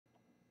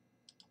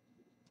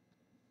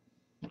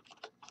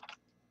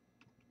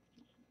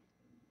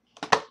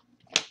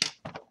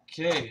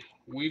Okay,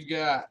 we've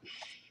got,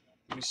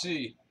 let me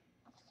see,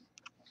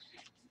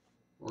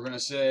 we're going to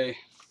say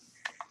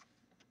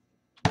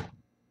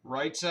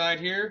right side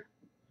here,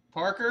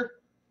 Parker,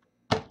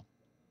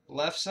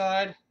 left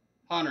side,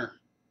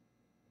 Hunter,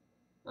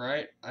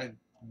 right?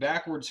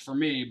 Backwards for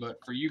me, but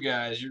for you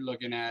guys, you're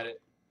looking at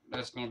it,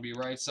 that's going to be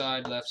right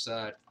side, left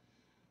side.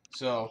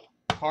 So,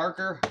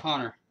 Parker,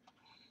 Hunter.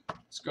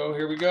 Let's go,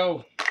 here we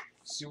go.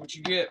 See what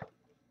you get.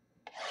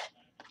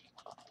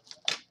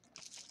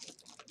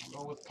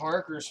 Go with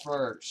Parker's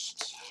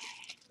first.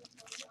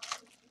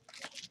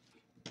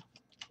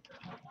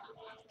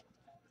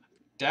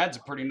 Dad's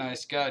a pretty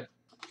nice guy.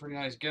 Pretty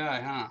nice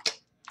guy, huh?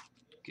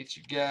 Get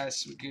you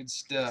guys some good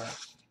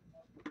stuff.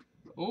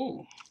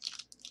 Ooh,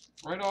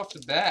 right off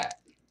the bat.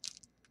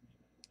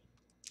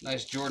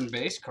 Nice Jordan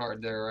base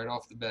card there right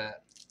off the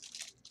bat.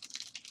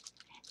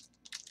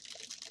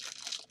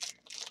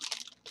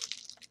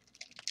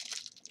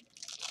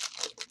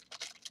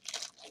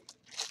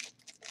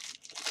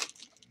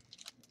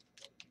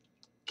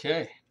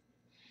 Okay,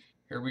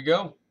 here we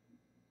go.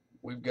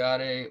 We've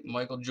got a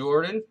Michael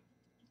Jordan.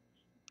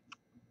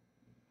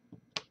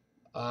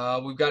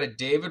 We've got a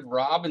David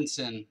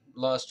Robinson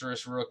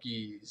Lustrous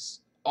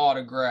Rookies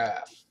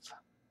autograph.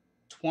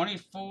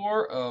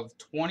 24 of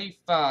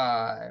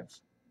 25.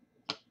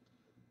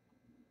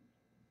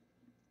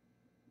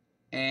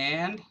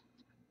 And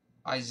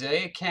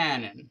Isaiah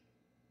Cannon.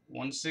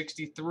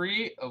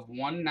 163 of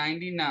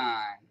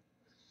 199.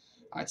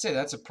 I'd say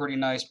that's a pretty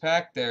nice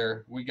pack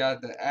there. We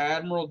got the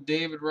Admiral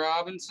David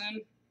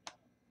Robinson.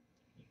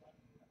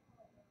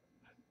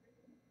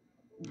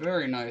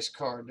 Very nice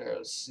card there.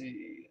 Let's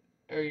see.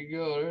 There you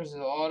go. There's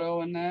the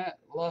auto in that.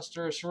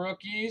 Lustrous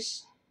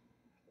Rookies.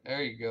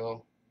 There you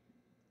go.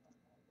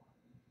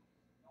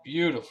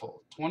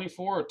 Beautiful.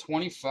 24 or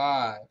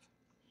 25.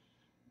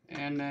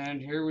 And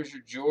then here was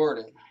your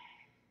Jordan.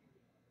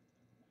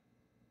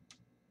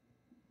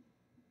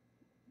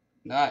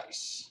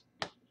 Nice.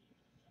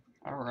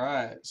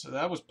 Alright, so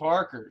that was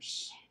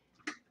Parker's.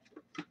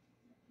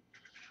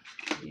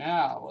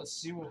 Now, let's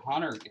see what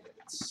Hunter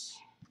gets.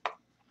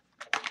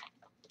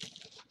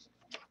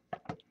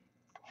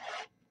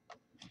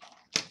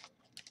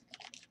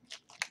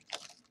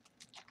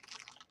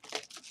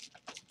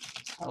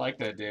 I like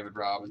that David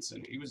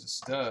Robinson. He was a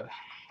stud.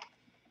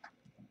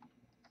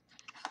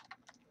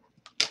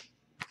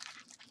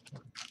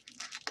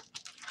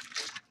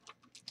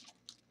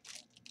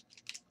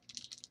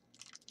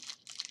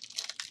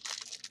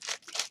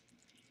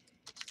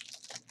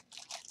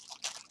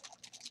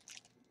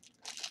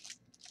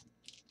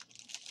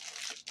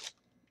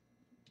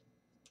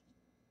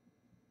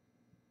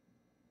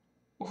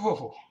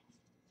 Whoa.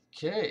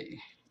 Okay.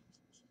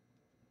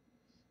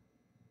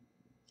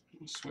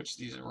 We'll switch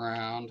these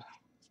around.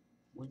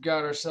 We've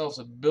got ourselves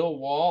a Bill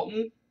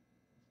Walton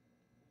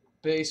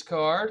base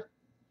card.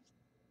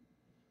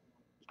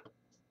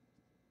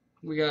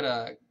 We got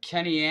a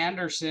Kenny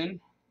Anderson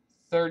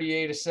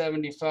 38 of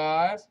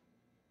 75.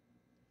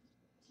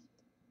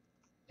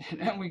 And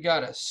then we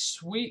got a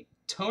sweet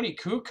Tony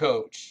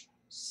Kukoc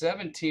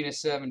 17 of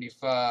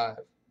 75.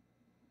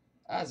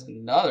 That's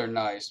another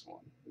nice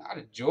one. Not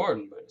a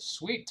Jordan, but a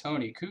sweet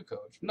Tony Kukoc.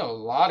 I know a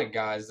lot of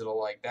guys that'll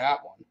like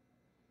that one.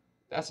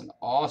 That's an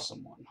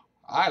awesome one.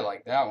 I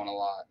like that one a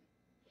lot.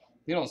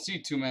 You don't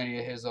see too many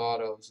of his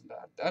autos.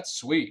 That's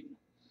sweet.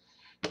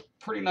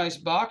 Pretty nice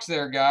box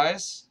there,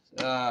 guys.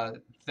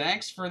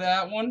 Thanks for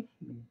that one.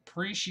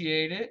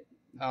 Appreciate it.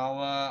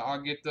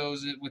 I'll get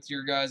those with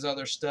your guys'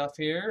 other stuff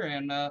here,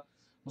 and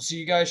we'll see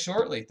you guys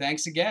shortly.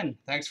 Thanks again.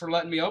 Thanks for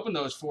letting me open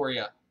those for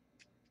you.